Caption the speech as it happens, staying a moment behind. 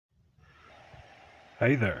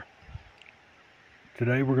Hey there.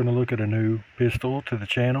 Today we're going to look at a new pistol to the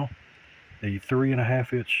channel, the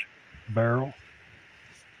 3.5 inch barrel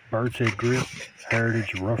bird's head grip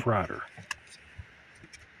Heritage Rough Rider.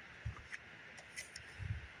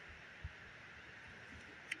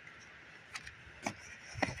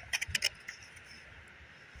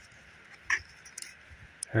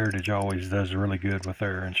 Heritage always does really good with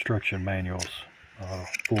their instruction manuals,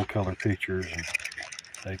 full color pictures, and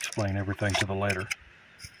they explain everything to the letter.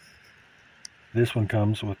 This one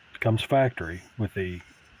comes factory with the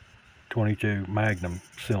 22 Magnum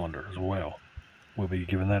cylinder as well. We'll be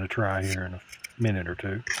giving that a try here in a minute or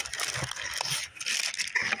two.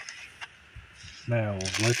 Now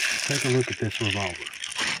let's take a look at this revolver.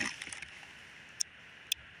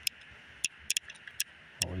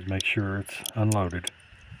 Always make sure it's unloaded.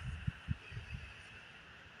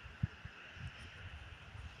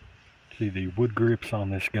 See, the wood grips on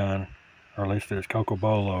this gun are listed as coco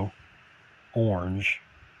bolo orange.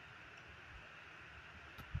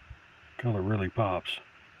 Color really pops.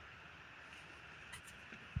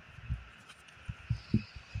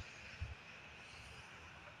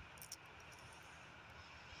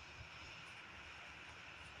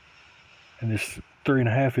 And this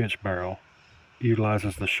 3.5 inch barrel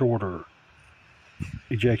utilizes the shorter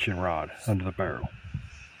ejection rod under the barrel.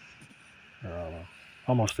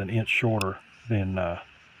 Almost an inch shorter than the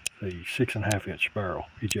 6.5 inch barrel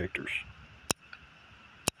ejectors.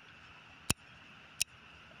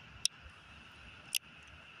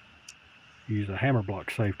 Use a hammer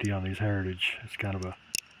block safety on these Heritage. It's kind of a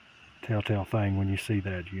telltale thing when you see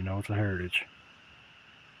that, you know it's a Heritage.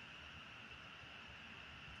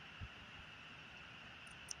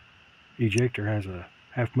 Ejector has a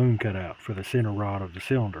half moon cutout for the center rod of the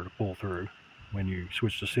cylinder to pull through when you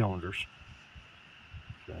switch the cylinders.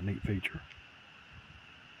 It's a neat feature.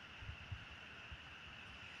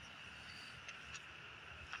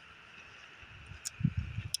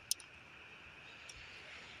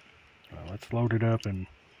 Well, let's load it up and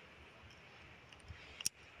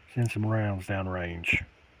send some rounds downrange.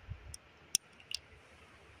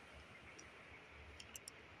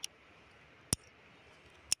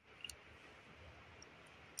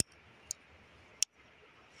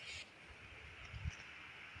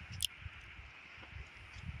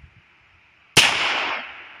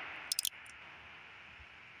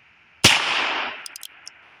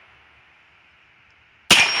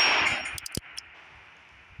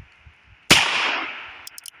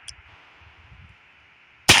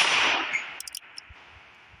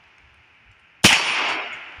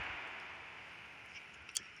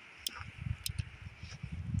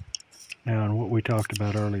 Now, and what we talked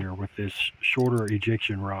about earlier with this shorter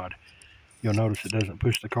ejection rod, you'll notice it doesn't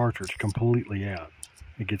push the cartridge completely out.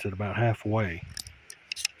 It gets it about halfway.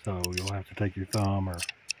 So you'll have to take your thumb or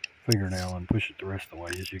fingernail and push it the rest of the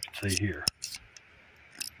way, as you can see here.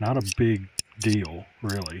 Not a big deal,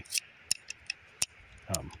 really.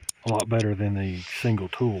 A lot better than the single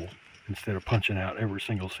tool instead of punching out every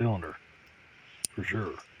single cylinder, for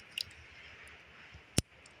sure.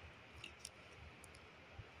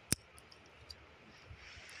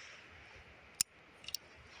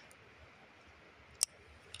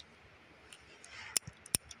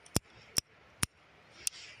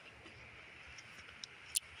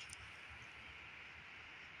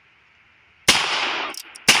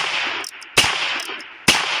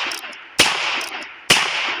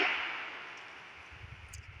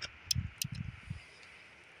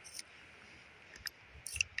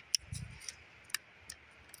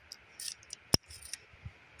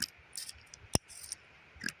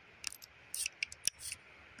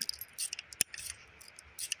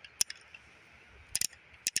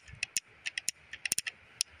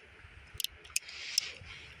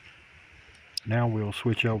 Now we'll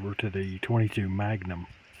switch over to the 22 Magnum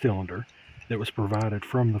cylinder that was provided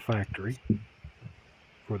from the factory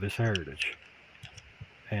for this Heritage,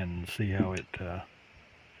 and see how it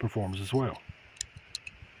performs as well.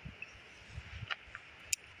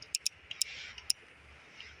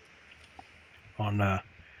 On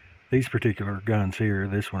these particular guns here,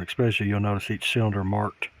 this one especially, you'll notice each cylinder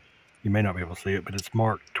marked, you may not be able to see it, but it's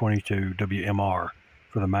marked 22 WMR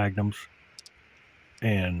for the Magnums,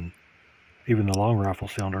 and even the long rifle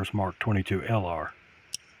cylinder is marked 22 LR.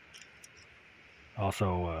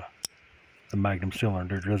 Also, the Magnum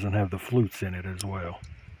cylinder doesn't have the flutes in it as well.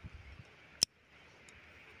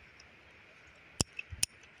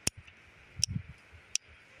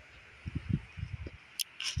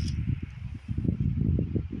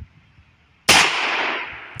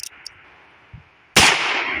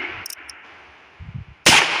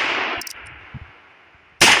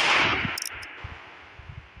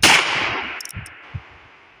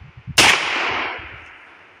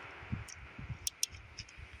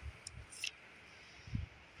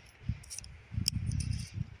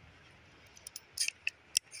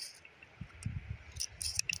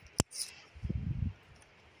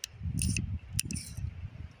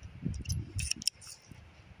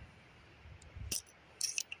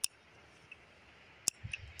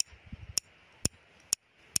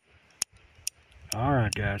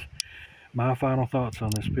 Alright guys, my final thoughts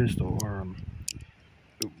on this pistol are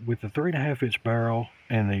with the 3.5-inch barrel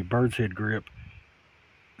and the bird's head grip,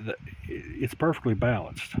 it's perfectly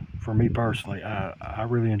balanced for me personally. I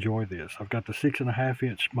really enjoy this. I've got the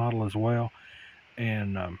 6.5-inch model as well,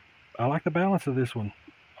 and I like the balance of this one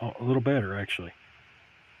a little better actually.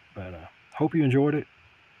 But hope you enjoyed it.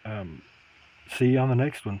 See you on the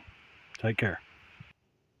next one. Take care.